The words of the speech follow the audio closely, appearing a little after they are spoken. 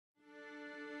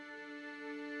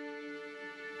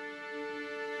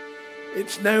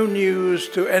It's no news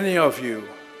to any of you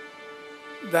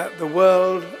that the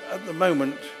world at the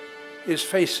moment is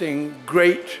facing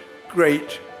great,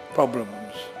 great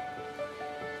problems.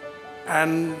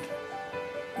 And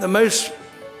the most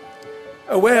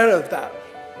aware of that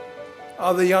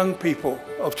are the young people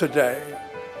of today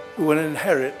who will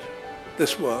inherit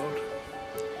this world.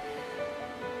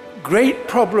 Great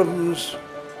problems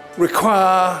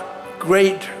require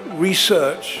great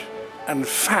research and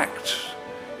facts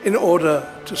in order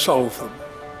to solve them.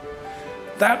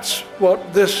 That's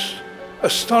what this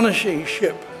astonishing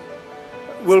ship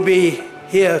will be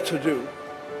here to do.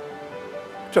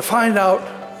 To find out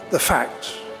the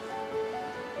facts,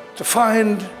 to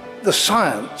find the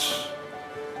science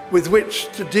with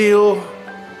which to deal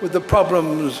with the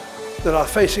problems that are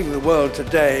facing the world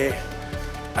today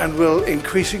and will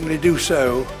increasingly do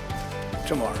so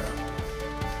tomorrow.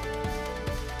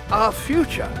 Our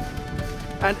future,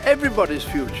 and everybody's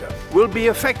future, will be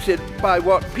affected by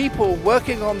what people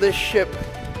working on this ship,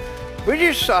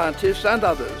 British scientists and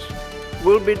others,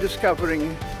 will be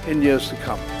discovering in years to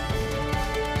come.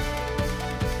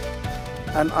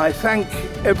 And I thank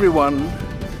everyone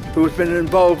who has been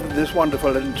involved in this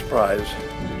wonderful enterprise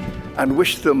and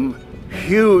wish them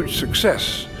huge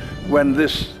success when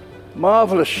this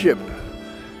marvelous ship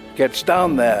gets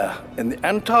down there in the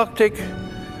Antarctic,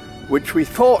 which we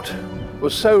thought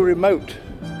was so remote,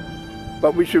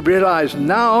 but which we realize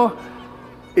now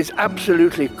is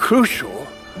absolutely crucial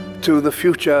to the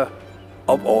future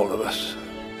of all of us.